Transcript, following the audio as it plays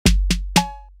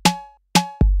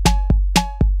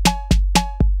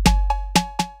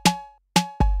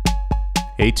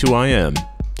A2IM,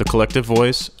 the collective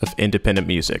voice of independent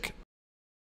music.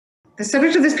 The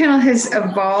subject of this panel has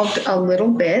evolved a little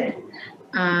bit.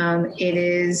 It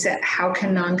is how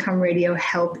can non-comm radio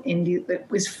help indie? It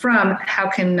was from how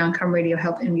can non-comm radio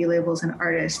help indie labels and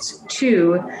artists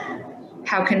to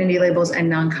how can indie labels and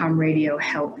non-comm radio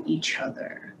help each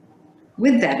other.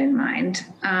 With that in mind,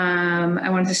 I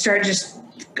wanted to start just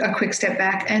a quick step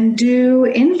back and do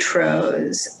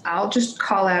intros. I'll just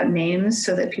call out names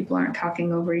so that people aren't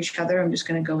talking over each other. I'm just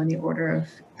going to go in the order of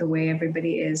the way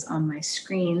everybody is on my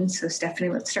screen. So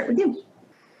Stefanie, let's start with you.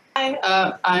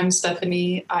 Hi, I'm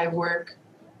Stefanie. I work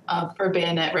for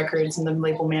Bayonet Records and the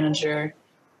label manager.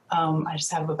 I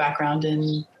just have a background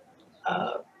in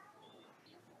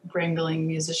wrangling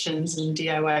musicians and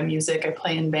DIY music. I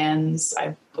play in bands,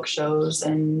 I book shows,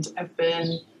 and I've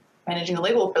been managing the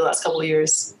label for the last couple of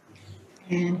years.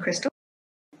 And Krystal?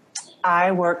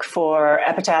 I work for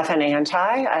Epitaph and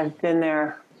Anti. I've been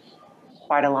there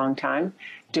quite a long time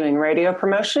doing radio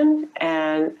promotion.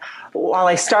 And while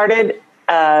I started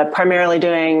primarily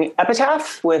doing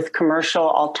Epitaph with commercial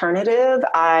alternative,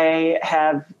 I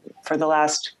have, for the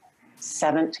last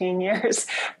 17 years,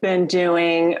 been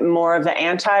doing more of the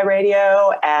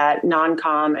anti-radio at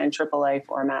non-comm and AAA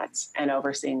formats and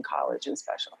overseeing college and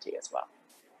specialty as well.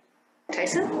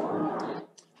 Tyson?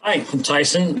 Hi, I'm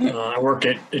Tyson. I work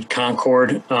at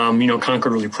Concord.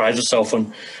 Concord really prides itself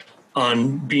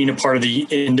on being a part of the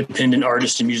independent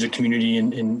artist and music community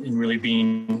and really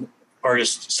being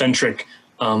artist-centric.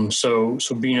 So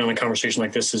being on a conversation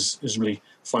like this is really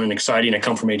fun and exciting. I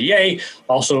come from ADA,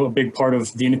 also a big part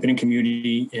of the independent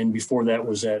community, and before that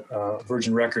was at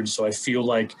Virgin Records. So I feel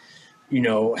like,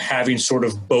 having sort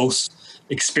of both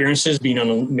experiences, being on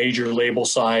a major label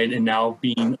side and now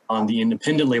being on the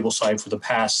independent label side for the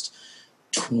past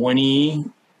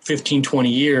 20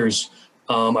 years,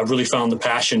 I've really found the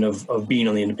passion of being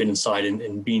on the independent side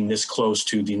and being this close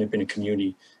to the independent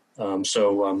community.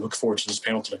 So I'm looking forward to this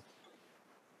panel today.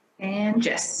 And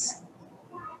Jess.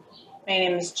 My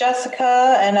name is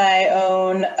Jessica, and I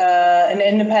own an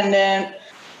independent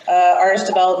artist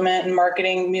development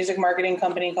and music marketing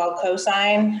company called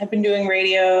Cosign. I've been doing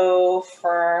radio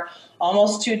for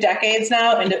almost 2 decades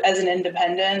now as an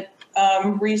independent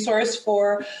resource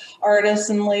for artists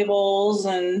and labels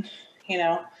and,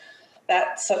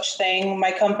 that such thing.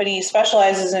 My company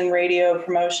specializes in radio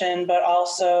promotion, but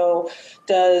also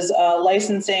does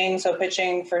licensing, so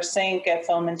pitching for sync at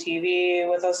film and TV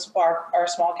with our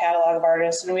small catalog of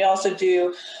artists. And we also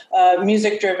do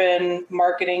music-driven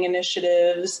marketing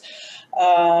initiatives.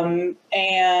 And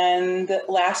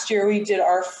last year we did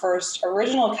our first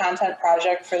original content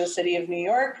project for the city of New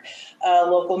York, a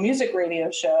local music radio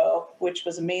show, which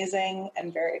was amazing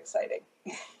and very exciting.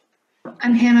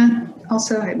 I'm Hannah.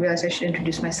 Also, I realized I should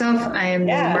introduce myself. I am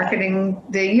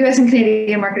the U.S. and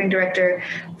Canadian marketing director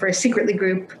for Secretly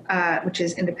Group, which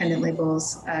is independent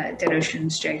labels, Dead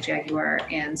Oceans, Jaguar,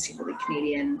 and Secretly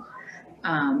Canadian.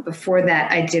 Before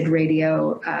that, I did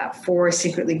radio for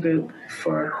Secretly Group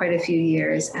for quite a few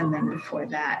years, and then before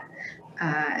that,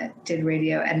 did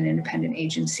radio at an independent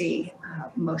agency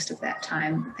most of that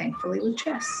time, thankfully, with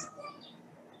Jess.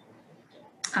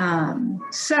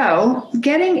 So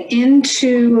getting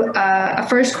into a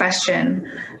first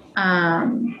question,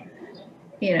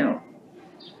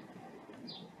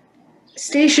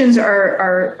 stations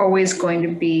are always going to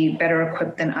be better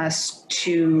equipped than us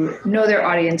to know their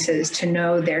audiences, to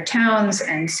know their towns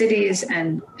and cities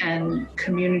and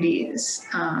communities.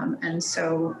 And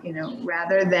so,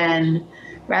 rather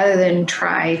than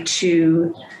try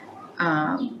to,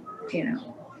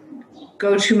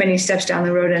 go too many steps down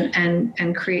the road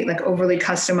and create like overly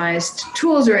customized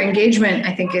tools or engagement,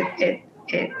 I think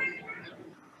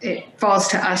it falls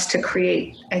to us to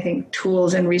create, I think,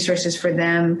 tools and resources for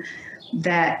them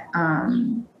that are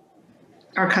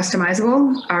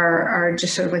customizable, are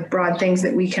just sort of like broad things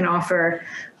that we can offer,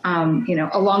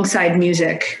 alongside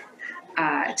music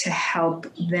to help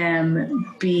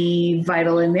them be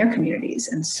vital in their communities.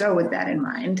 And so with that in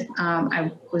mind,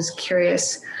 I was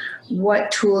curious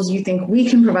what tools you think we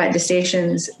can provide to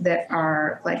stations that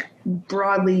are like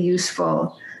broadly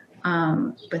useful,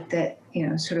 but that,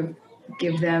 sort of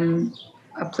give them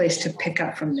a place to pick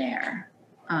up from there.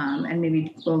 And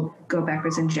maybe we'll go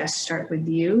backwards and just start with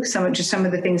you. Some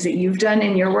of the things that you've done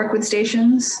in your work with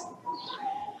stations.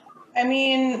 I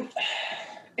mean,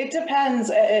 it depends.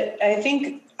 I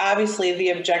think obviously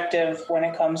the objective when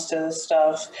it comes to this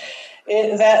stuff,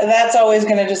 that's always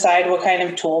going to decide what kind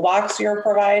of toolbox you're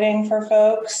providing for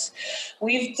folks.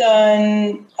 We've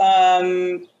done,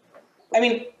 I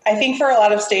think for a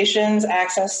lot of stations,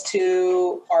 access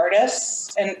to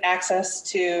artists and access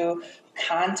to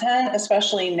content,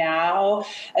 especially now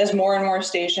as more and more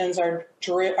stations are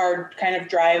kind of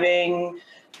driving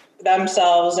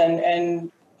themselves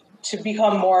and to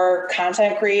become more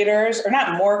content creators, or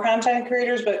not more content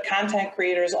creators, but content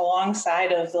creators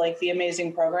alongside of like the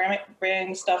amazing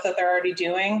programming stuff that they're already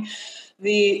doing.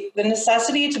 The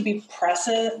necessity to be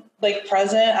present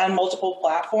on multiple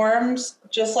platforms,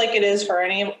 just like it is for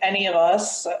any of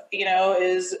us,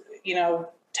 is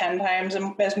 10 times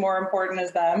as more important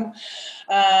as them.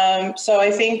 So I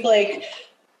think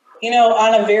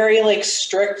on a very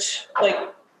strict,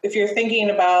 if you're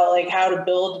thinking about how to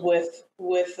build with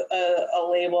a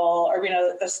label or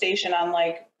a station on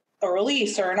a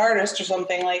release or an artist or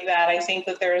something like that, I think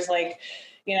that there's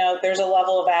there's a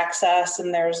level of access,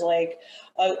 and there's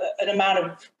an amount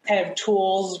of kind of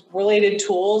related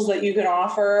tools that you can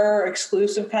offer,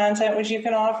 exclusive content which you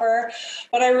can offer.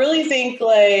 But I really think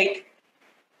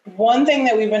one thing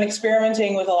that we've been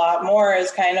experimenting with a lot more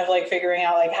is kind of figuring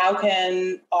out how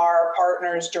can our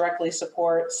partners directly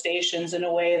support stations in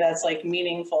a way that's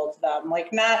meaningful to them.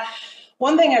 Not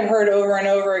one thing I've heard over and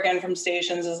over again from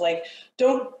stations is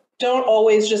don't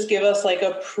always just give us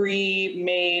a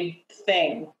pre-made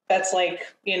thing that's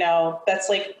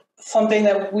that's something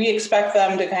that we expect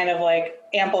them to kind of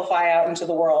amplify out into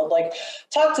the world.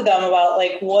 Talk to them about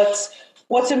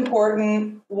what's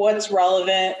important, what's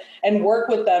relevant, and work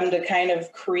with them to kind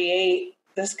of create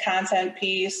this content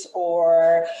piece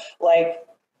or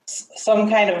some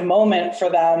kind of moment for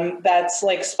them that's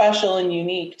special and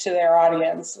unique to their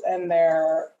audience and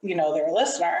their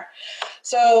listener.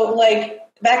 So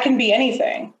that can be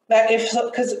anything.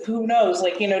 Because who knows,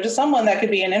 to someone that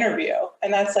could be an interview,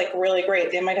 and that's really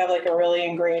great. They might have a really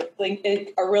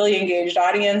engaged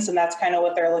audience, and that's kind of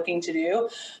what they're looking to do.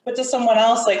 But to someone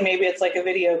else, maybe it's a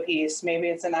video piece, maybe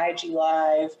it's an IG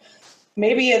live,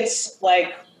 maybe it's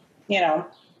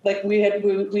we had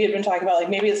been talking about,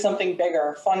 maybe it's something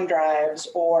bigger, fund drives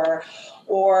or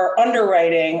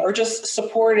underwriting, or just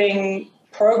supporting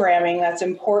programming that's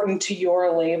important to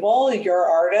your label, your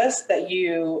artist, that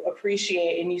you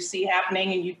appreciate and you see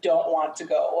happening and you don't want to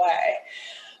go away.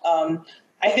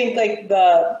 I think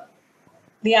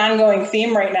the ongoing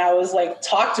theme right now is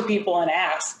talk to people and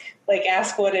ask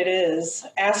what it is,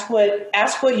 ask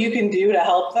what you can do to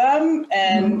help them,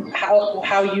 and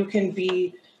how you can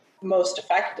be most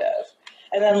effective,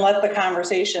 and then let the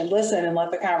conversation go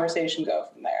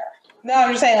from there. No,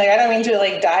 I'm just saying, I don't mean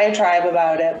to diatribe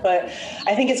about it, but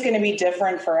I think it's going to be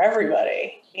different for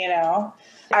everybody,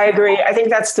 I agree. I think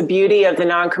that's the beauty of the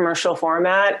non-commercial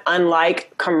format,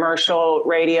 unlike commercial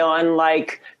radio,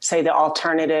 unlike, say, the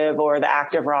alternative or the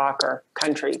active rock or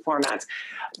country formats.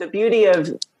 The beauty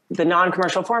of the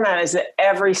non-commercial format is that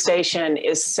every station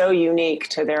is so unique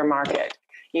to their market,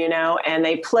 and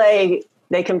they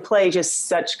can play just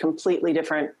such completely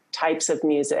different types of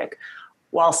music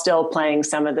while still playing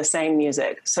some of the same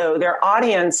music. So their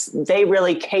audience, they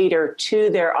really cater to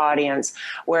their audience,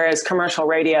 whereas commercial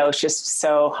radio is just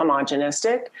so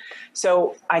homogenistic.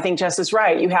 So I think Jess is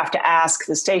right. You have to ask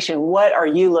the station, what are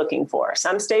you looking for?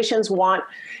 Some stations want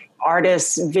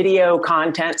artists' video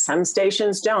content. Some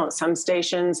stations don't. Some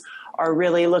stations are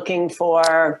really looking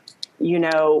for,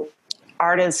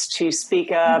 artists to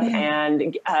speak up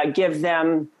and give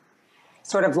them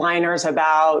sort of liners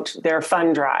about their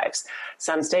fund drives.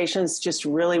 Some stations just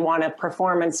really want a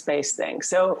performance-based thing.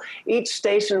 So each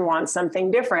station wants something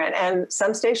different. And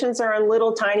some stations are in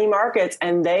little tiny markets,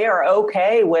 and they are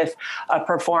okay with a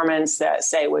performance that,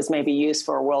 say, was maybe used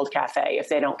for a World Cafe, if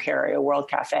they don't carry a World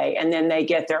Cafe. And then they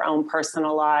get their own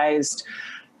personalized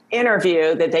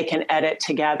interview that they can edit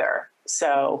together.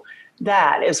 So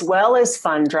that, as well as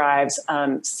fund drives,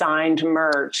 signed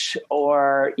merch,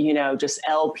 or, just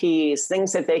LPs,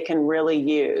 things that they can really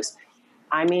use.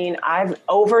 I mean,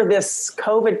 over this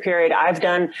COVID period, I've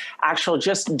done actual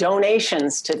just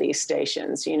donations to these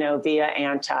stations,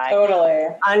 via Totally.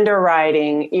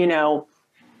 Underwriting,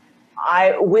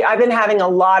 I've been having a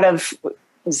lot of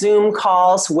Zoom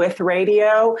calls with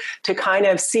radio to kind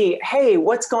of see, hey,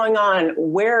 what's going on?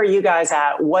 Where are you guys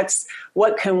at?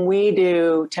 What can we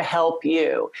do to help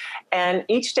you? And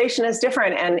each station is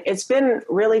different, and it's been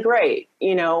really great,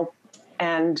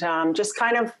 and just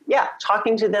kind of,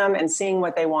 talking to them and seeing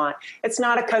what they want. It's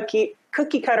not a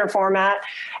cookie cutter format,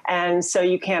 and so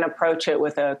you can't approach it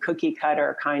with a cookie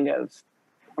cutter kind of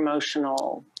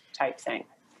promotional type thing.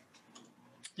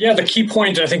 Yeah, the key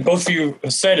point I think both of you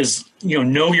have said is,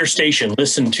 know your station,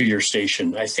 listen to your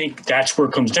station. I think that's where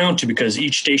it comes down to, because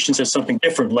each station says something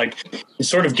different. You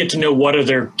sort of get to know what are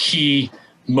their key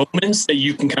moments that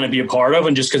you can kind of be a part of.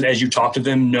 And just because as you talk to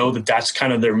them, know that that's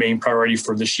kind of their main priority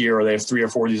for this year, or they have 3 or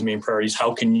 4 of these main priorities.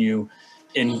 How can you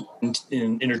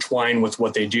intertwine with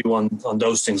what they do on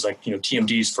those things, like,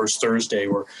 TMD's First Thursday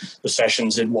or the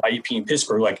sessions at YEP in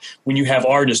Pittsburgh. Like, when you have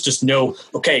artists, just know,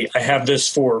 okay, I have this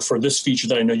for this feature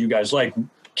that I know you guys like.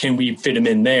 Can we fit them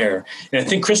in there? And I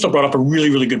think Krystal brought up a really,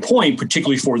 really good point,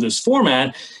 particularly for this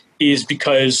format, is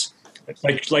because,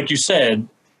 like you said,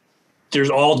 there's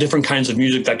all different kinds of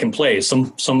music that can play.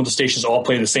 Some of the stations all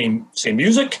play the same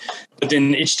music, but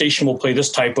then each station will play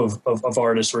this type of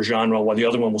artist or genre, while the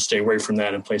other one will stay away from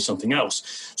that and play something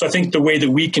else. So I think the way that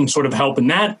we can sort of help in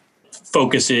that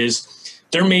focus is,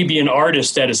 there may be an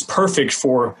artist that is perfect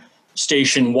for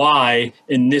station Y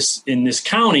in this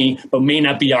county, but may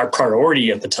not be our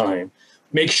priority at the time.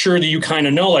 Make sure that you kind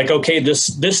of know, like, okay,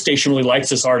 this station really likes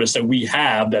this artist that we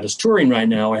have that is touring right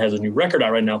now, or has a new record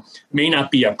out right now. May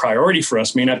not be a priority for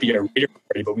us, may not be a radio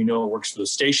priority, but we know it works for the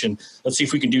station. Let's see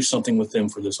if we can do something with them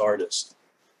for this artist.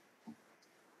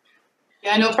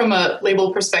 Yeah, I know from a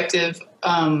label perspective,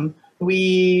 my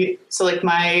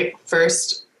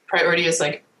first priority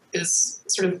is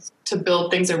sort of to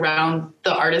build things around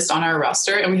the artist on our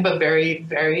roster. And we have a very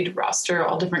varied roster,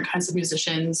 all different kinds of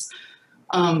musicians.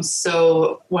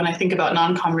 So when I think about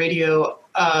non-comm radio,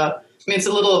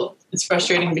 it's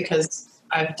frustrating because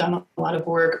I've done a lot of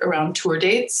work around tour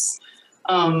dates,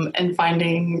 and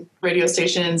finding radio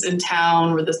stations in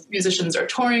town where the musicians are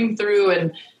touring through,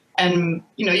 and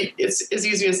it's as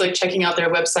easy as like checking out their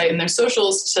website and their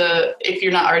socials to, if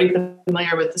you're not already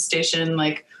familiar with the station,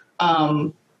 like,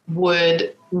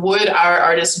 would our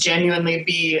artists genuinely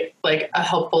be like a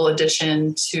helpful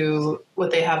addition to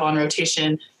what they have on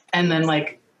rotation? And then,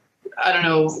 like, I don't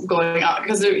know, going out,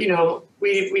 because,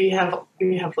 we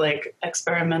have like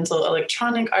experimental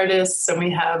electronic artists, and we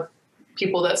have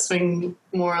people that swing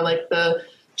more like the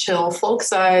chill folk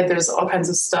side. There's all kinds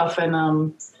of stuff.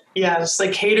 And just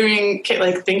like catering,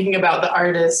 like thinking about the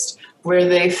artist, where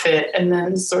they fit, and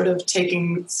then sort of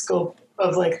taking scope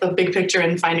of like the big picture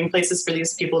and finding places for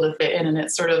these people to fit in. And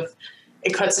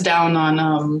it cuts down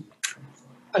on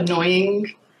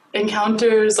annoying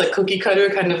encounters, like cookie cutter,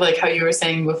 kind of like how you were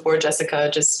saying before,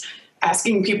 Jessica, just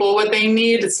asking people what they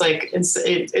need. It's like,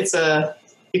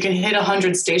 you can hit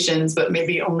 100 stations, but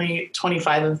maybe only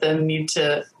 25 of them need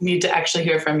to actually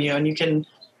hear from you. And you can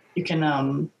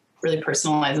really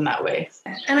personalize in that way.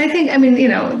 And I think,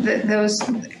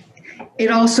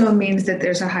 it also means that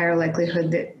there's a higher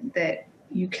likelihood that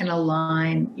you can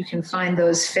align, you can find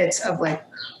those fits of like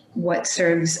what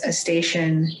serves a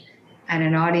station and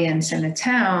an audience in a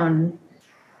town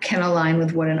can align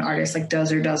with what an artist like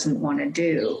does or doesn't want to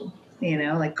do.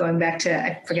 Like going back to,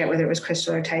 I forget whether it was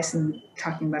Krystal or Tyson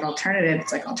talking about alternative.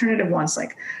 It's like alternative wants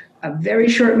like a very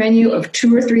short menu of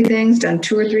 2 or 3 things done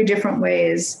 2 or 3 different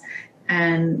ways.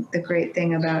 And the great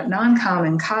thing about non-comm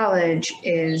in college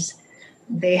is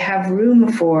they have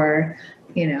room for,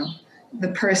 the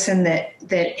person that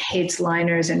hates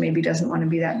liners and maybe doesn't want to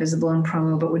be that visible in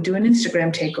promo, but would do an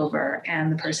Instagram takeover, and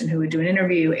the person who would do an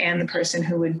interview, and the person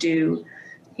who would do,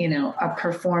 a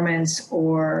performance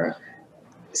or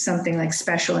something like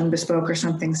special and bespoke or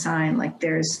something signed. Like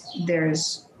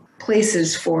there's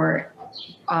places for,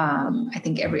 I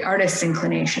think, every artist's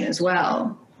inclination as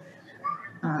well,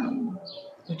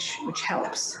 which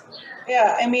helps.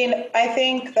 Yeah, I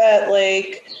think that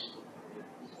like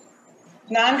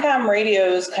non-comm radio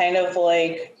is kind of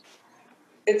like,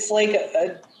 it's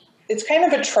kind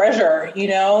of a treasure,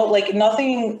 like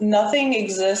nothing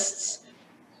exists,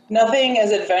 nothing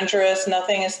as adventurous,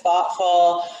 nothing as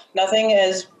thoughtful, nothing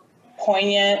as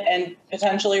poignant and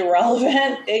potentially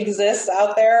relevant exists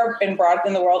out there in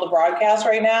the world of broadcast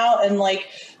right now. And like,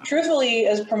 truthfully,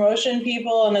 as promotion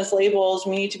people and as labels,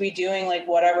 we need to be doing like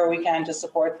whatever we can to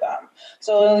support them.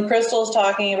 So when Krystal's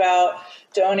talking about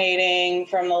donating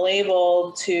from the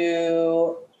label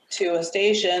to a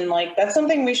station, like that's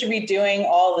something we should be doing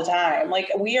all the time. Like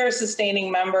we are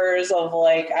sustaining members of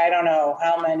like, I don't know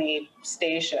how many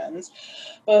stations,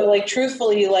 but like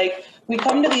truthfully, like we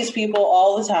come to these people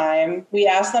all the time. We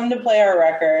ask them to play our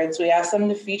records. We ask them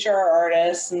to feature our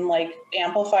artists and like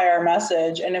amplify our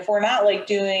message. And if we're not like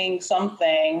doing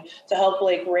something to help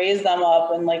like raise them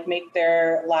up and like make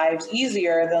their lives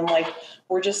easier, then like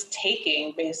we're just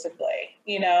taking basically,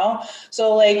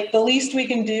 So like the least we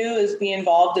can do is be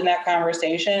involved in that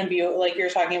conversation and be like you're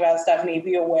talking about, Stefanie,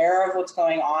 be aware of what's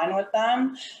going on with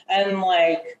them and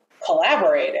like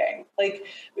collaborating. Like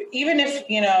even if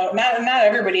not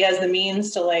everybody has the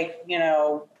means to like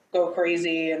go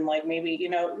crazy and like maybe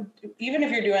even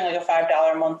if you're doing like a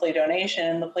 $5 monthly donation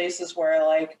in the places where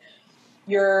like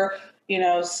your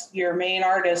main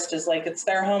artist is like it's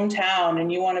their hometown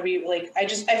and you want to be like I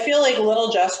feel like little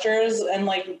gestures and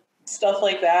like stuff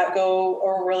like that go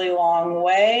a really long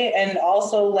way, and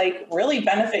also like really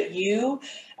benefit you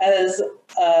as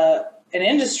an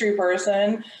industry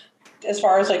person as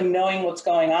far as like knowing what's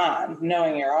going on,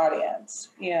 knowing your audience,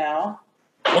 you know?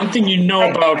 One thing you know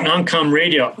about non-comm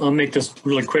radio, I'll make this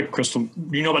really quick, Krystal.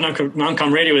 You know about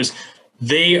non-comm radio is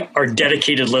they are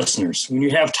dedicated listeners. When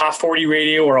you have top 40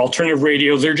 radio or alternative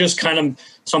radio, they're just kind of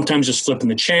sometimes just flipping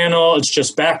the channel. It's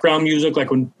just background music.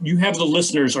 Like when you have the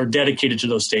listeners are dedicated to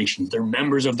those stations, they're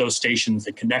members of those stations,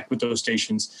 they connect with those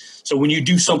stations. So when you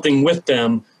do something with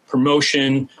them,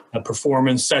 promotion, a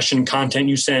performance, session, content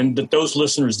you send, that those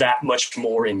listeners that much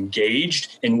more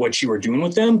engaged in what you are doing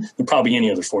with them than probably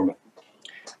any other format.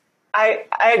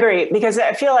 I agree, because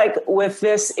I feel like with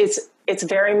this, it's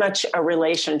very much a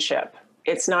relationship.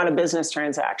 It's not a business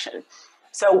transaction.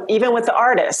 So even with the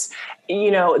artists, you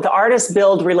know, the artists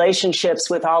build relationships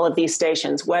with all of these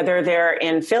stations, whether they're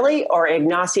in Philly or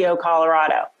Ignacio,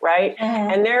 Colorado, right?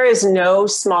 Mm-hmm. And there is no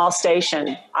small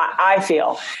station, I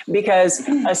feel, because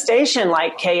a station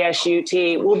like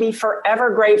KSUT will be forever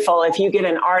grateful if you get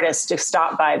an artist to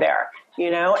stop by there,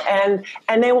 you know,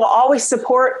 and they will always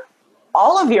support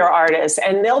all of your artists,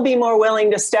 and they'll be more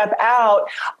willing to step out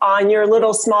on your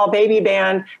little small baby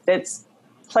band that's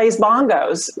plays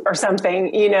bongos or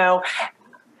something, you know,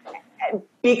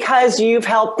 because you've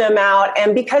helped them out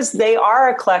and because they are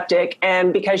eclectic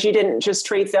and because you didn't just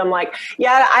treat them like,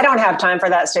 yeah, I don't have time for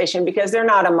that station because they're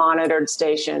not a monitored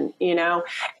station, you know.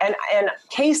 And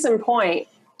case in point,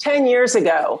 10 years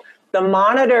ago, the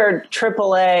monitored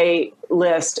AAA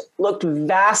list looked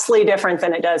vastly different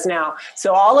than it does now.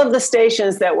 So all of the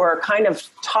stations that were kind of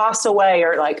toss away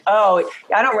or like, oh,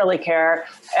 I don't really care,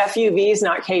 FUV's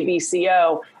not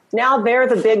KBCO, now they're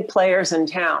the big players in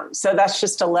town. So that's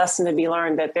just a lesson to be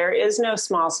learned, that there is no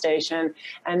small station,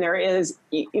 and there is,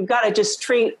 you've got to just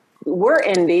treat, we're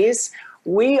indies.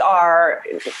 We are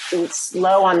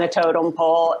low on the totem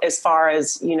pole as far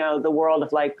as, you know, the world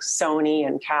of like Sony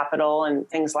and Capitol and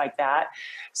things like that.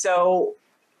 So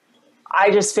I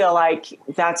just feel like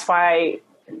that's why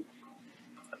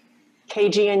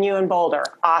KGNU and Boulder,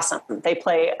 awesome. They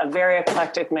play a very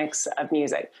eclectic mix of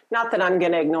music. Not that I'm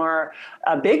going to ignore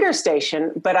a bigger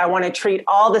station, but I want to treat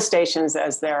all the stations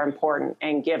as they're important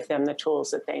and give them the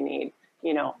tools that they need.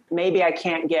 You know, maybe I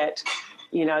can't get,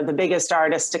 you know, the biggest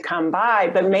artist to come by,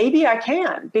 but maybe I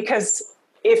can, because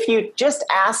if you just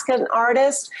ask an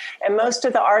artist, and most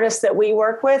of the artists that we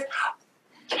work with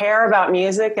care about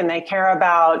music and they care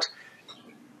about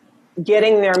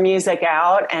getting their music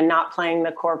out and not playing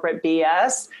the corporate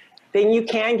BS, then you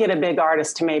can get a big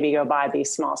artist to maybe go by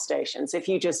these small stations if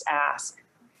you just ask.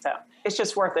 So it's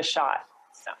just worth a shot.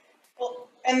 So. Well,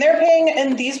 and they're paying,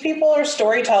 and these people are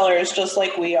storytellers just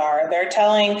like we are.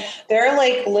 They're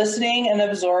like listening and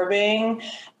absorbing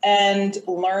and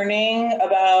learning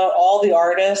about all the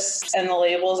artists and the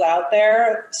labels out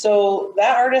there. So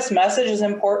that artist's message is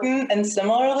important, and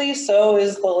similarly, so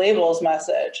is the label's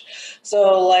message.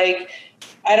 So like,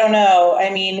 I don't know.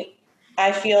 I mean,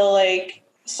 I feel like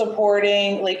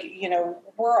supporting, like, you know,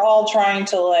 we're all trying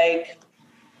to like,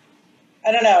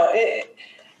 I don't know,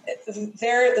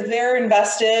 they're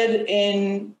invested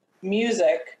in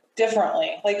music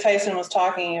differently, like Tyson was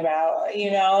talking about, you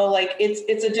know, like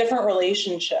it's a different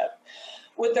relationship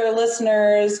with their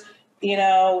listeners. You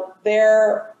know,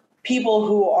 they're people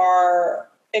who are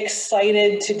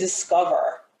excited to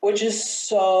discover, which is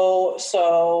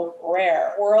so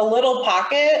rare. We're a little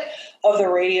pocket of the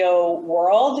radio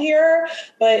world here,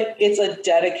 but it's a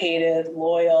dedicated,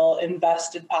 loyal,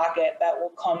 invested pocket that will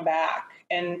come back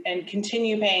and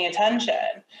continue paying attention.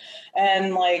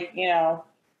 And like, you know,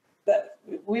 that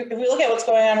if we look at what's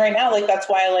going on right now, like that's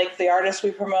why like the artists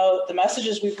we promote, the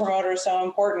messages we promote are so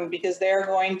important, because they're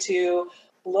going to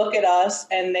look at us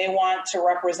and they want to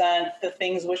represent the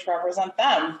things which represent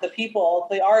them, the people,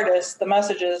 the artists, the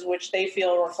messages which they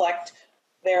feel reflect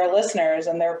their listeners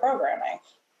and their programming.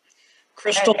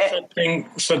 Krystal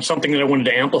said something that I wanted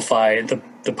to amplify,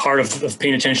 the part of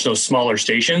paying attention to those smaller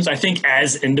stations. I think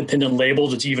as independent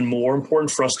labels, it's even more important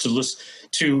for us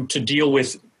to deal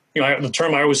with, you know, the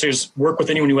term I always say is work with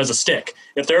anyone who has a stick.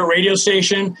 If they're a radio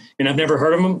station and I've never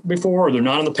heard of them before, or they're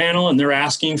not on the panel and they're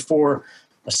asking for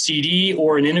a CD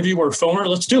or an interview or a phone,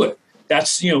 let's do it.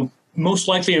 That's, you know, most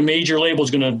likely a major label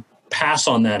is going to pass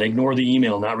on that, ignore the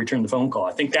email, not return the phone call.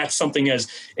 I think that's something as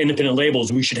independent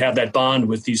labels, we should have that bond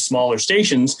with these smaller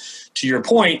stations. To your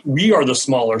point, we are the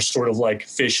smaller sort of like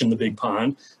fish in the big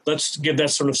pond. Let's give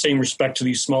that sort of same respect to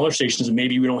these smaller stations that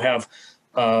maybe we don't have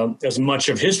as much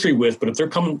of history with, but if they're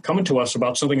coming to us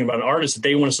about something about an artist that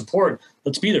they want to support,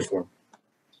 let's be there for them.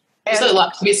 There's a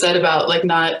lot to be said about like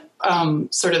not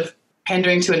sort of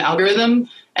pandering to an algorithm.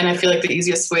 And I feel like the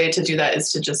easiest way to do that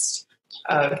is to just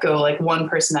go like one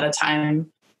person at a time.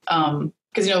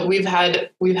 Because, you know, we've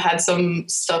had some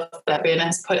stuff that Bayonet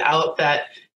has put out that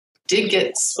did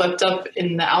get swept up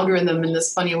in the algorithm in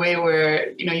this funny way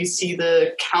where, you know, you see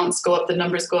the counts go up, the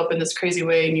numbers go up in this crazy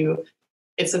way, and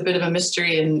it's a bit of a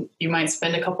mystery, and you might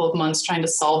spend a couple of months trying to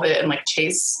solve it and like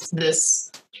chase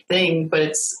this thing, but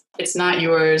it's not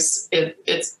yours. It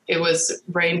was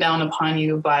rained down upon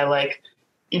you by like,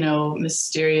 you know,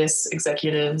 mysterious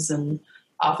executives and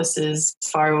offices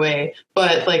far away,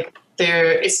 but like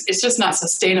it's just not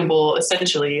sustainable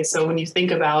essentially. So when you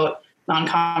think about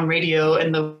non-comm radio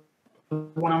and the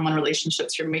one-on-one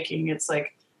relationships you're making, it's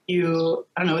like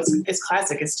it's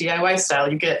classic. It's DIY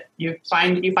style. You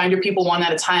find your people one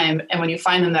at a time, and when you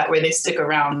find them that way, they stick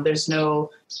around. They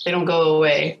don't go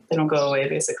away. They don't go away,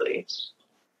 basically.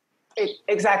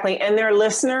 Exactly. And their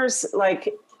listeners,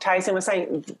 like Tyson was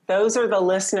saying, those are the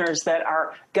listeners that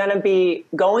are going to be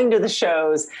going to the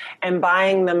shows and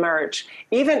buying the merch.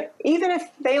 Even if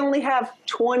they only have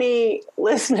 20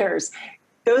 listeners,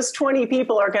 those 20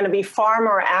 people are going to be far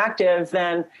more active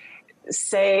than,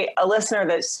 say, a listener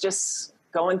that's just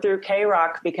going through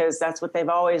K-Rock because that's what they've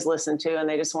always listened to and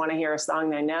they just want to hear a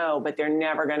song they know, but they're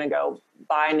never going to go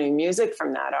buy new music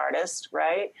from that artist,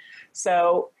 right?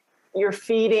 So you're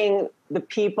feeding the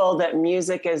people that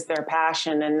music is their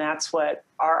passion, and that's what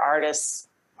our artists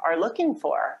are looking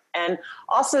for. And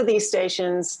also these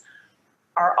stations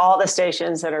are all the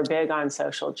stations that are big on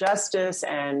social justice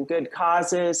and good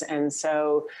causes, and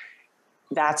so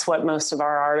that's what most of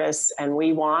our artists and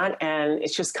we want. And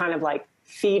it's just kind of like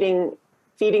feeding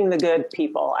the good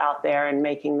people out there and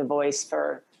making the voice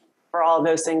for all of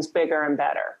those things bigger and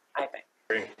better, I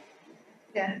think.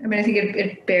 Yeah, I mean, I think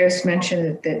it bears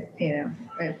mention that you know,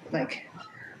 like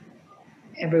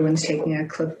everyone's taking a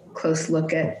close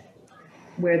look at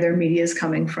where their media is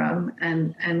coming from,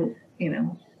 and you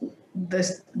know,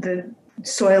 the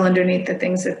soil underneath the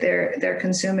things that they're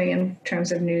consuming in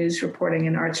terms of news reporting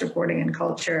and arts reporting and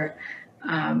culture,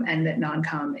 and that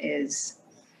non-comm is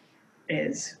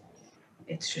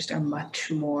it's just a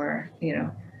much more, you know,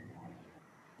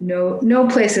 no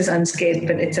place is unscathed,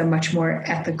 but it's a much more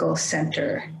ethical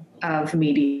center of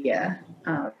media.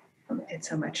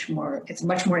 It's much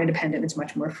more independent. It's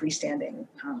much more freestanding.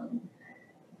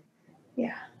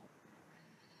 Yeah.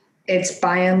 It's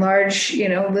by and large, you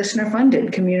know, listener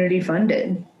funded, community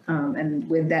funded. And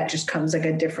with that just comes like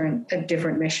a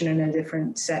different mission and a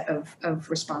different set of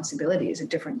responsibilities, a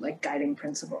different like guiding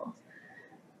principle.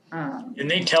 And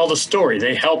they tell the story.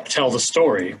 They help tell the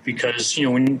story because, you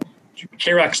know, when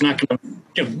K-Rock's not going to,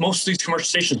 you know, most of these commercial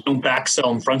stations don't back sell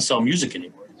and front sell music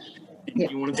anymore. Yeah.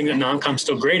 One thing that non-comm's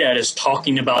still great at is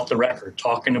talking about the record,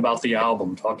 talking about the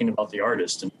album, talking about the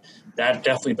artist. And that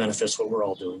definitely benefits what we're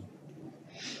all doing.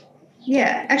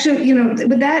 Yeah, actually, you know,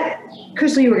 with that,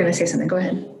 Krystal, you were going to say something. Go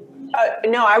ahead.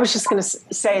 No, I was just going to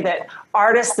say that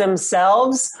artists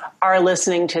themselves are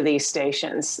listening to these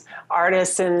stations.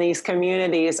 Artists in these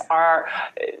communities are,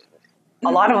 a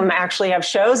lot of them actually have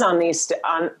shows on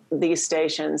these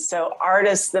stations. So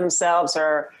artists themselves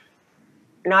are,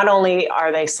 not only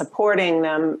are they supporting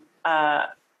them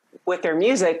with their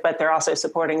music, but they're also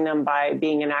supporting them by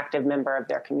being an active member of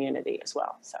their community as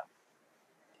well. So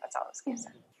that's all I was going to say.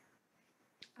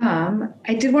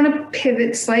 I did want to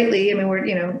pivot slightly. I mean, we're,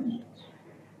 you know,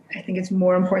 I think it's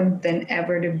more important than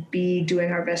ever to be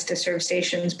doing our best to serve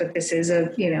stations, but this is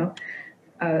a, you know,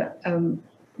 a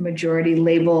majority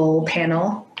label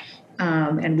panel.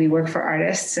 And we work for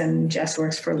artists, and Jess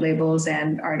works for labels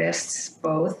and artists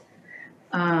both.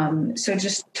 So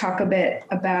just talk a bit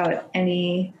about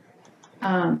any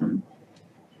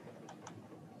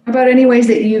ways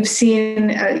that you've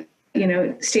seen, you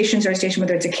know, stations or a station,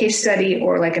 whether it's a case study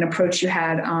or like an approach you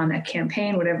had on a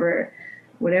campaign, whatever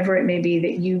it may be,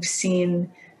 that you've seen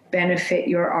benefit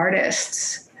your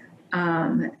artists,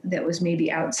 that was maybe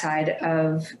outside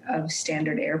of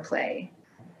standard airplay.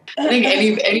 I think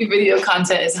any video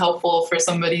content is helpful for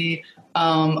somebody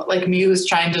like me who's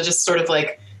trying to just sort of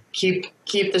like keep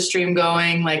the stream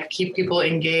going, like keep people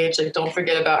engaged. Like don't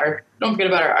forget about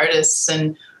our artists.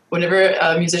 And whenever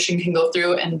a musician can go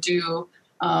through and do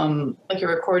like a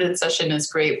recorded session is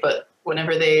great, but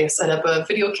whenever they set up a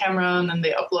video camera and then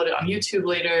they upload it on YouTube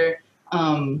later,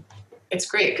 it's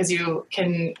great because you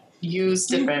can use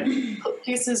different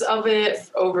pieces of it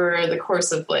over the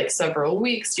course of like several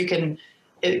weeks. You can,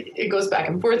 it goes back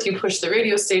and forth. You push the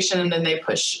radio station and then they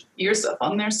push your stuff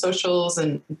on their socials.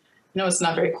 And you know, it's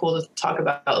not very cool to talk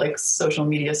about like social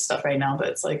media stuff right now, but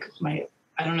it's like I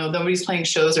don't know, nobody's playing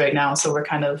shows right now. So we're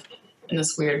kind of in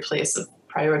this weird place of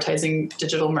prioritizing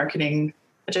digital marketing,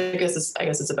 which I guess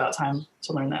it's about time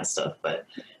to learn that stuff. But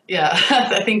yeah,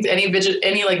 I think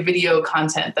any like video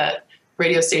content that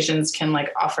radio stations can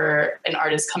like offer an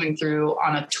artist coming through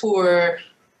on a tour,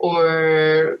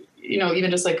 or, you know, even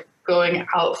just like going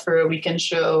out for a weekend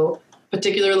show,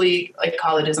 particularly like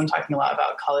colleges. I'm talking a lot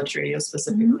about college radio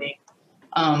specifically.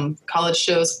 College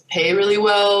shows pay really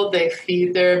well. They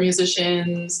feed their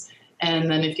musicians. And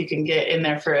then if you can get in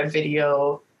there for a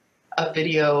video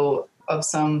of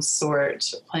some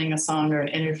sort, playing a song or an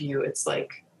interview, it's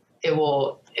like,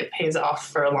 it pays off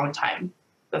for a long time.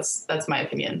 That's my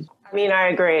opinion. I mean, I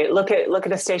agree. Look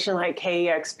at a station like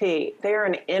KEXP. They're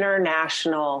an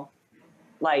international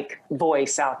like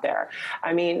voice out there.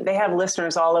 I mean, they have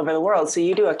listeners all over the world. So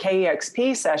you do a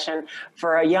KEXP session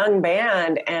for a young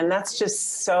band, and that's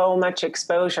just so much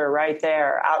exposure right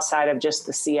there outside of just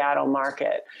the Seattle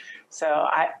market. So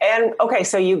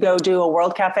so you go do a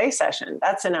World Cafe session.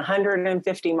 That's in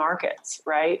 150 markets,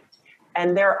 right?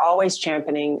 And they're always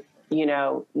championing, you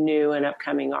know, new and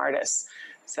upcoming artists.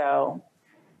 So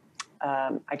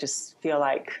I just feel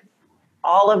like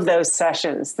all of those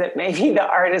sessions that maybe the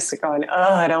artists are going,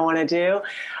 oh, I don't want to do.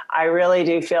 I really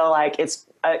do feel like it's,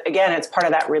 again, it's part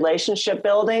of that relationship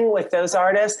building with those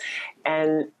artists.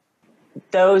 And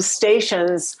those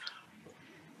stations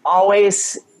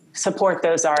always support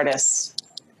those artists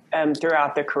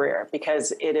throughout their career,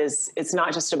 because it's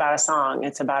not just about a song,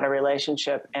 it's about a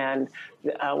relationship. And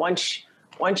once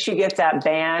you get that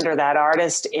band or that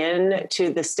artist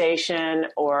into the station,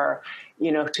 or,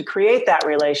 you know, to create that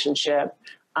relationship,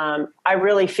 I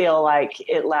really feel like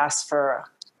it lasts for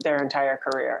their entire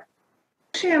career.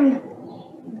 Actually,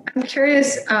 I'm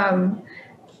curious.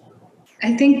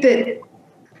 I think that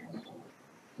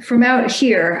from out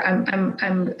here,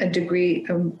 I'm a degree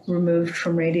removed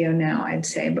from radio now, I'd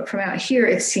say, but from out here,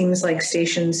 it seems like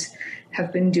stations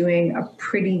have been doing a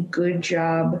pretty good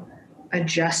job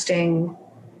adjusting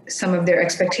some of their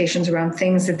expectations around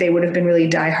things that they would have been really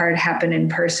diehard happen in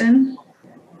person,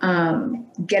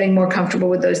 getting more comfortable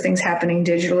with those things happening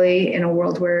digitally in a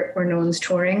world where no one's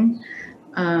touring.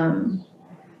 I'm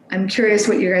curious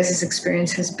what your guys'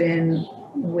 experience has been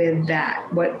with that.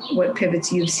 What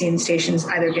pivots you've seen stations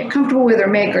either get comfortable with or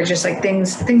make, or just like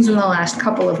things in the last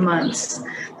couple of months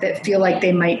that feel like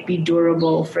they might be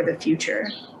durable for the future.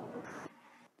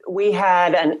 We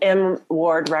had an M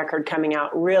Ward record coming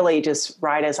out really just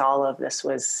right as all of this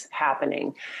was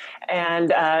happening.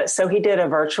 And so he did a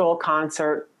virtual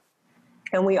concert,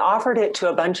 and we offered it to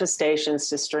a bunch of stations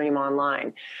to stream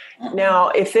online. Now,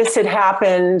 if this had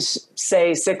happened,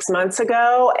 say 6 months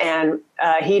ago, and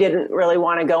he didn't really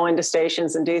want to go into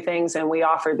stations and do things, and we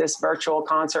offered this virtual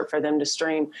concert for them to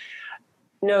stream,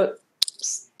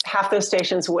 half those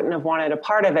stations wouldn't have wanted a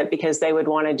part of it, because they would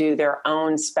want to do their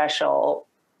own special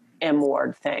M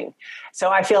Ward thing.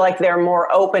 So I feel like they're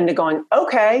more open to going,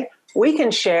 okay, we can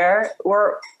share.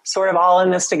 We're sort of all in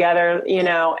this together, you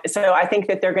know? So I think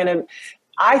that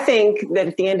I think that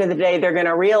at the end of the day, they're going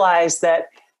to realize that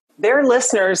their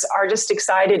listeners are just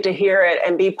excited to hear it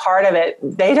and be part of it.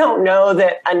 They don't know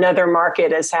that another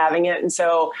market is having it. And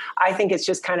so I think it's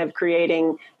just kind of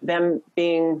creating them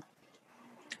being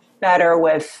better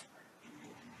with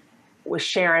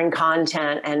sharing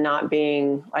content, and not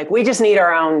being like, we just need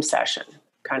our own session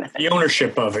kind of thing. The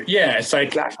ownership of it. Yeah. It's like,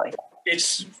 exactly.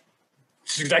 It's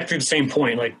exactly the same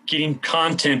point, like getting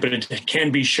content, but it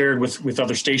can be shared with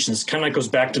other stations. Kind of like goes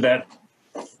back to that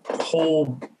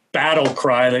whole battle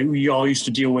cry that we all used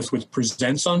to deal with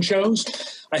presents on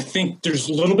shows. I think there's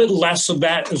a little bit less of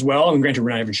that as well. I mean, granted, we're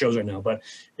not having shows right now, but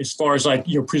as far as like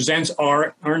your presents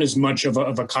aren't as much of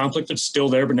a conflict. It's still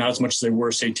there, but not as much as they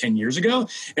were, say, 10 years ago.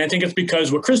 And I think it's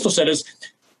because what Krystal said is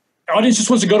the audience just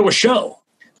wants to go to a show.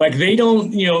 Like they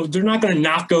don't, they're not going to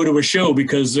not go to a show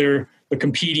because they're a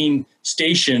competing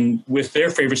station with their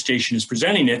favorite station is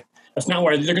presenting it. That's not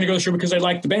why they're going to go to the show, because they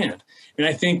like the band. And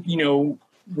I think,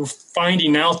 we're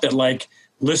finding out that like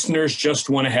listeners just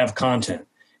want to have content,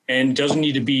 and it doesn't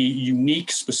need to be unique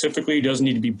specifically. It doesn't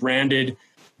need to be branded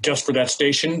just for that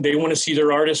station. They want to see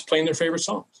their artists playing their favorite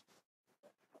songs.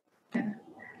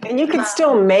 And you can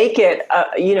still make it,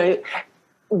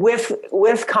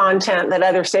 with content that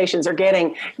other stations are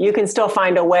getting, you can still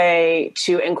find a way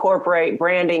to incorporate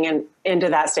branding into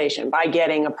that station by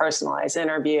getting a personalized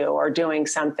interview, or doing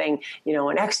something,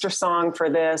 an extra song for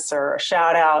this, or a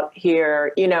shout out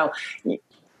here.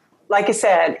 Like I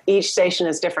said, each station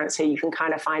is different, so you can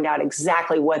kind of find out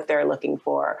exactly what they're looking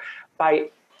for by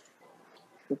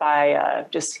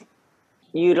just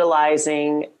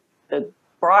utilizing the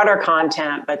broader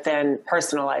content, but then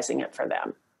personalizing it for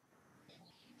them.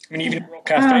 I mean, even World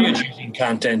Cafe is using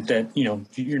content that, you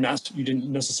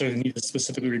didn't necessarily need to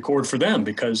specifically record for them,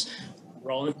 because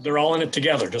they're all in it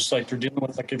together, just like they're dealing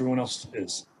with like everyone else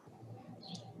is.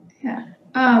 Yeah.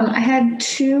 I had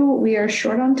two, we are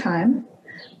short on time.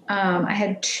 I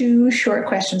had two short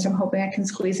questions I'm hoping I can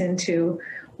squeeze into.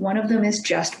 One of them is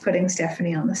just putting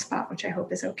Stefanie on the spot, which I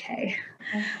hope is okay.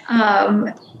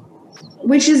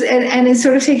 Which is, and is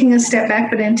sort of taking a step back,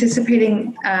 but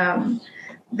anticipating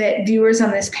that viewers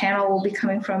on this panel will be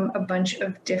coming from a bunch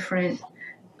of different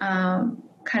kind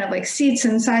of like seats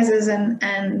and sizes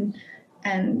and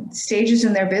stages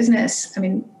in their business. I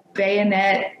mean,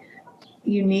 Bayonet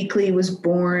uniquely was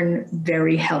born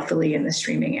very healthily in the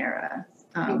streaming era,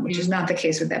 which is not the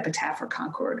case with Epitaph or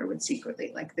Concord or with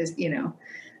Secretly. Like this,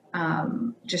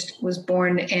 just was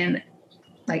born in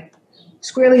like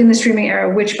squarely in the streaming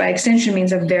era, which by extension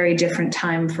means a very different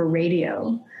time for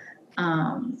radio.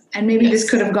 And maybe this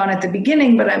could have gone at the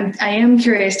beginning, but I am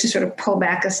curious to sort of pull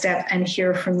back a step and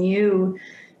hear from you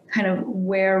kind of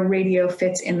where radio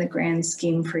fits in the grand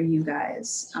scheme for you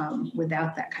guys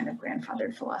without that kind of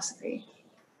grandfathered philosophy.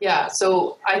 Yeah,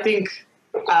 so I think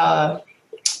kind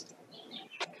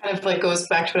of like goes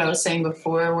back to what I was saying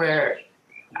before, where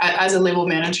as a label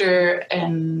manager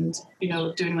and,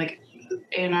 doing like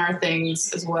A&R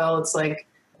things as well, it's like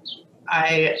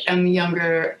I am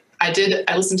younger. I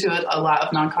listened to a lot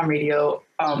of non-comm radio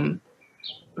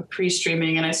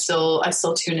pre-streaming, and I still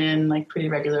tune in like pretty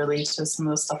regularly to some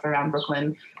of the stuff around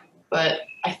Brooklyn. But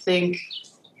I think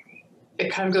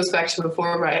it kind of goes back to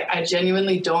before, where I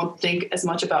genuinely don't think as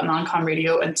much about non-comm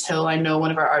radio until I know one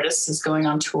of our artists is going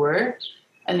on tour,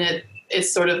 and it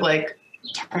sort of like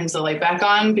turns the light back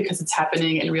on because it's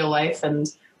happening in real life. And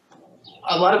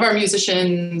a lot of our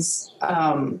musicians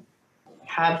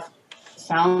have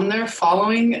found their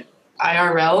following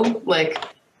IRL. Like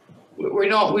we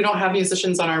don't have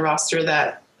musicians on our roster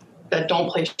that don't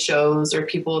play shows or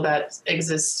people that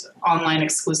exist online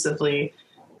exclusively.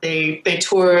 They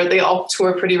all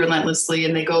tour pretty relentlessly,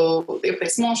 and they play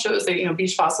small shows.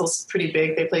 Beach Fossil's pretty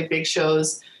big. They play big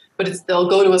shows, but they'll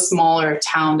go to a smaller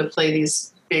town to play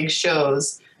these big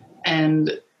shows.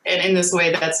 And in this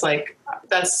way, that's when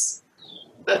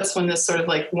this sort of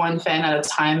like one fan at a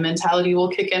time mentality will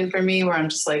kick in for me, where I'm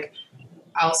just like,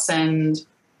 I'll send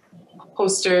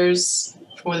posters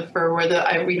for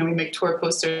where we make tour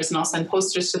posters, and I'll send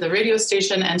posters to the radio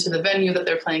station and to the venue that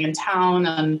they're playing in town.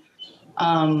 And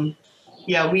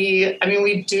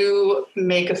we do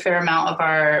make a fair amount of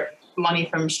our money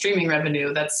from streaming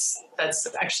revenue. That's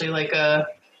actually like a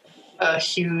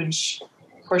huge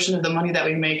portion of the money that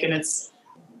we make, and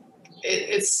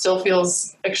it still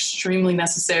feels extremely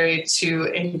necessary to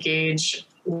engage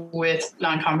with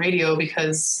non-comm radio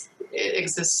because it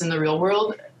exists in the real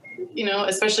world,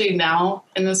 especially now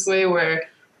in this way where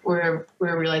we're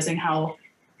realizing how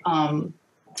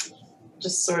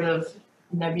just sort of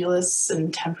nebulous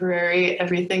and temporary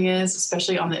everything is,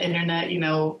 especially on the internet.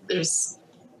 There's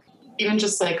even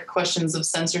just like questions of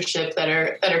censorship that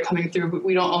are coming through.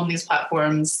 We don't own these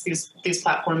platforms. These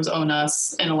platforms own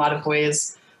us in a lot of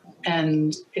ways.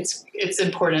 And it's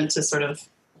important to sort of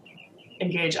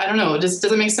engage. I don't know. Does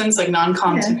it make sense? Like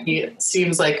non-comm to me, it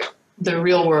seems like the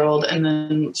real world, and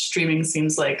then streaming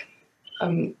seems like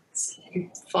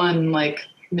fun, like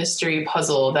mystery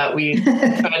puzzle that we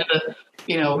try to,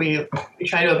 we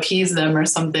try to appease them or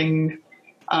something.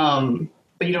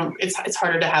 But it's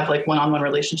harder to have like one-on-one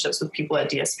relationships with people at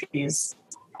DSPs.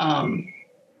 I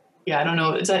don't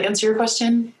know. Does that answer your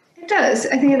question? It does.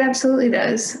 I think it absolutely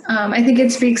does. I think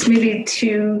it speaks maybe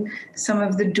to some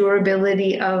of the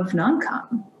durability of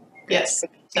non-comm. Yes,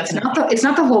 definitely. It's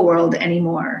not the whole world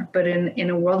anymore, but in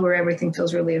a world where everything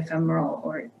feels really ephemeral,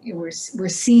 or we're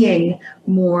seeing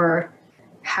more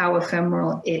how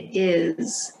ephemeral it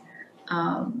is.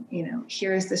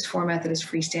 Here is this format that is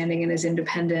freestanding and is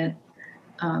independent,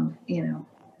 and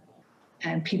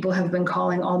people have been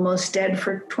calling almost dead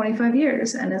for 25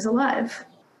 years and is alive.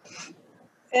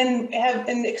 And have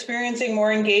been experiencing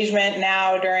more engagement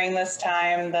now during this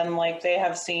time than like they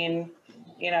have seen,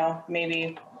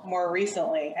 maybe more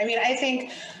recently. I mean, I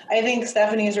think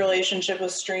Stefanie's relationship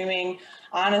with streaming,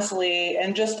 honestly,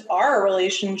 and just our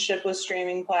relationship with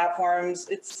streaming platforms,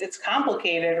 it's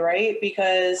complicated, right?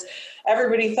 Because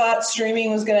everybody thought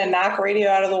streaming was going to knock radio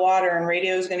out of the water and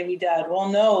radio is going to be dead. Well,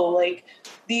 no, like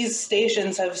these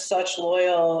stations have such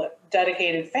loyal,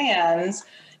 dedicated fans.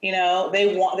 You know,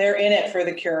 they're in it for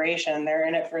the curation, they're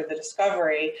in it for the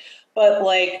discovery. But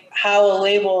like how a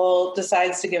label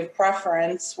decides to give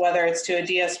preference, whether it's to a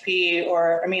DSP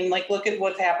or, I mean, like look at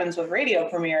what happens with radio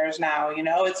premieres now, you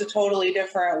know, it's a totally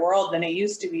different world than it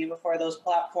used to be before those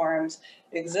platforms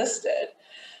existed.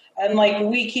 And like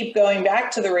we keep going back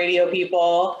to the radio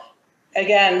people.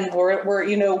 Again, we're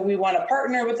you know, we want to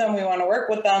partner with them, we want to work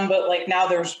with them, but like now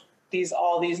there's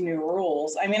all these new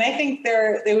rules. I mean, I think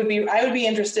I would be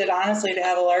interested honestly to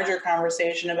have a larger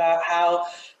conversation about how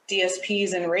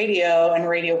DSPs and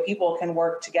radio people can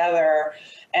work together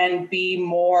and be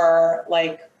more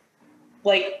like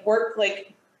work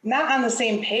like not on the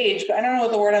same page, but I don't know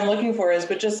what the word I'm looking for is,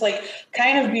 but just like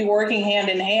kind of be working hand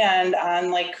in hand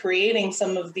on like creating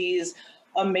some of these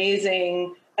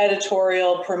amazing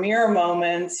editorial premiere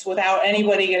moments without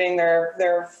anybody getting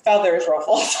their feathers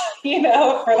ruffled, you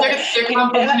know. They're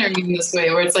complementary in this way,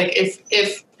 where it's like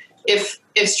if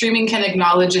streaming can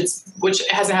acknowledge which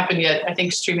hasn't happened yet. I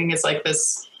think streaming is like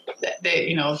this.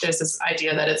 You know, there's this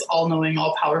idea that it's all knowing,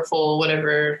 all powerful,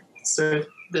 whatever sort of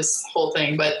this whole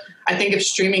thing. But I think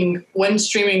when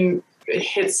streaming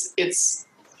hits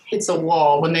a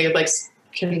wall, when they like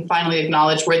can finally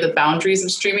acknowledge where the boundaries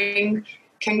of streaming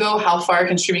can go, how far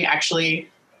can streaming actually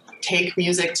take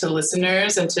music to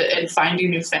listeners and find you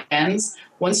new fans?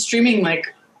 Once streaming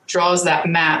like draws that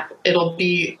map, it'll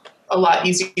be a lot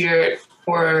easier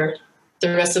for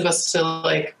the rest of us to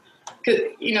like,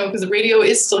 you know, because the radio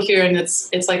is still here and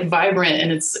it's like vibrant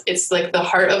and it's like the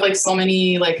heart of like so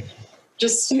many like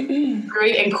just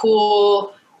great and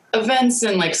cool events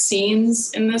and like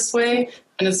scenes in this way.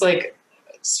 And it's like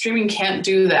streaming can't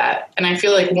do that. And I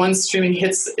feel like once streaming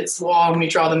hits its wall and we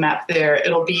draw the map there,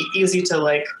 it'll be easy to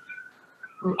like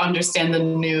understand the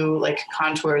new like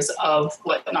contours of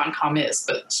what non-comm is.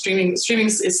 But streaming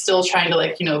is still trying to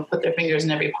like, you know, put their fingers in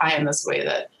every pie in this way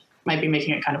that might be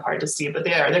making it kind of hard to see. But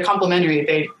they're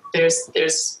complementary.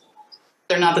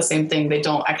 They're not the same thing. They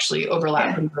don't actually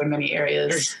overlap in very many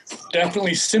areas. There's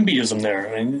definitely symbiotism there.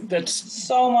 I mean, that's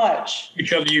so much.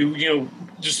 Each of you know,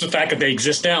 just the fact that they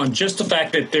exist now, and just the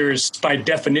fact that there is, by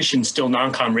definition, still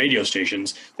non-comm radio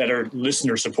stations that are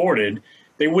listener supported.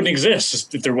 They wouldn't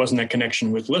exist if there wasn't that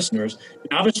connection with listeners.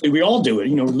 And obviously, we all do it.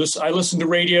 You know, I listen to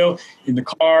radio in the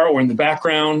car or in the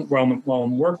background while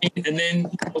I'm working, and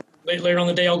then later on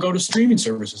the day, I'll go to streaming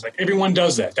services. Like everyone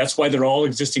does that. That's why they're all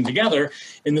existing together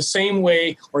in the same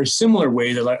way or a similar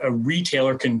way that a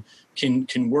retailer can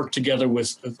work together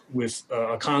with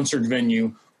a concert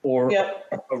venue or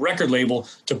a record label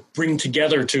to bring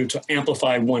together to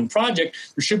amplify one project.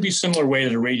 There should be a similar way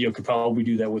that a radio could probably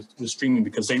do that with streaming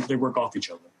because they work off each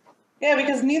other. Yeah,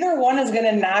 because neither one is going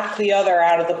to knock the other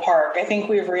out of the park. I think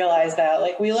we've realized that.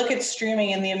 Like we look at streaming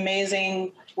in the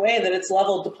amazing way that it's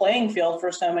leveled the playing field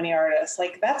for so many artists.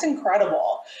 Like that's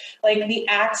incredible. Like the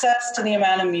access to the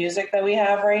amount of music that we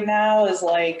have right now is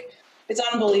like, it's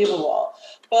unbelievable.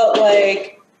 But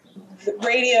like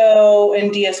radio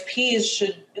and DSPs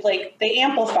should like, they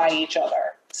amplify each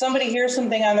other. Somebody hears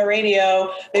something on the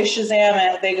radio, they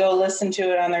Shazam it, they go listen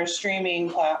to it on their streaming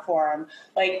platform.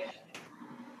 Like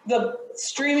the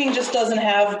streaming just doesn't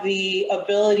have the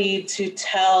ability to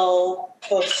tell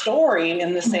the story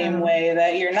in the same way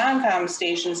that your non-comm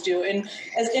stations do. And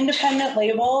as independent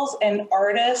labels and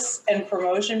artists and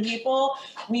promotion people,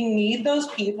 we need those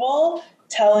people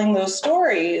telling those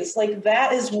stories. Like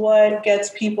that is what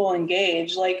gets people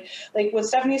engaged. Like what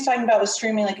Stefanie's talking about with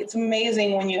streaming, like it's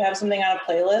amazing when you have something on a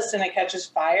playlist and it catches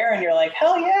fire and you're like,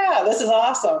 hell yeah, this is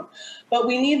awesome. But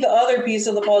we need the other piece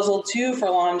of the puzzle too for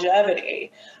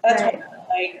longevity. That's right.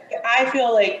 Like I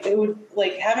feel like it would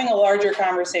like having a larger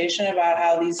conversation about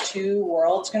how these two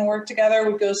worlds can work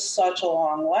together would go such a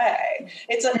long way.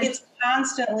 It's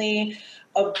constantly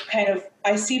a kind of,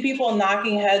 I see people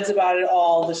knocking heads about it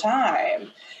all the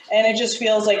time. And it just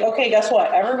feels like, okay, guess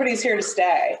what? Everybody's here to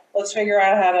stay. Let's figure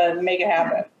out how to make it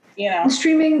happen. You know,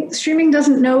 streaming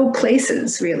doesn't know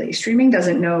places really. Streaming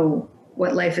doesn't know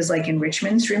what life is like in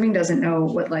Richmond. Streaming doesn't know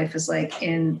what life is like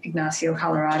in Ignacio,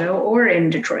 Colorado, or in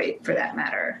Detroit for that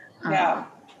matter.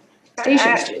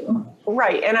 Stations do.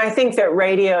 Right. And I think that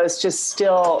radio is just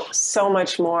still so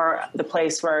much more the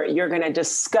place where you're going to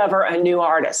discover a new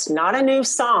artist, not a new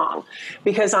song.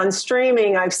 Because on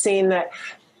streaming, I've seen that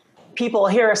people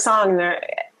hear a song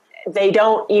they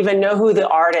don't even know who the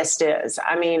artist is.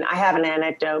 I mean, I have an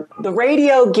anecdote. The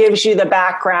radio gives you the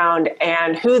background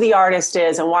and who the artist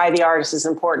is and why the artist is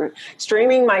important.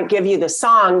 Streaming might give you the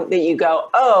song that you go,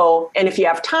 oh, and if you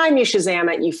have time, you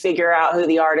Shazam it, you figure out who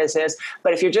the artist is.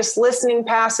 But if you're just listening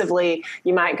passively,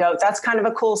 you might go, that's kind of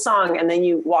a cool song, and then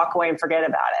you walk away and forget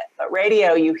about it. But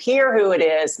radio, you hear who it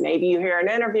is, maybe you hear an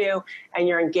interview, and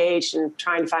you're engaged in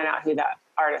trying to find out who that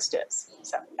artist is.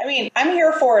 So I mean, I'm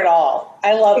here for it all.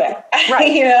 I love it.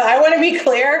 Right. You know, I want to be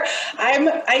clear.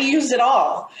 I use it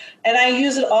all, and I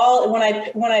use it all when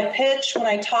I pitch, when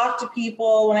I talk to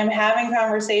people, when I'm having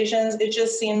conversations. It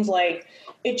just seems like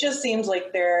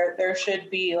there should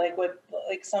be like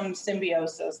some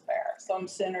symbiosis there, some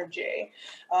synergy.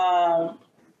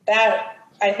 That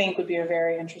I think would be a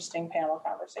very interesting panel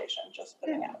conversation. Just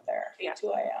putting out there.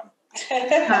 2 a.m.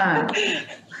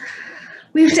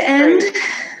 We have to end.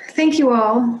 Thank you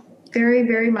all very,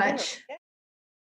 very much.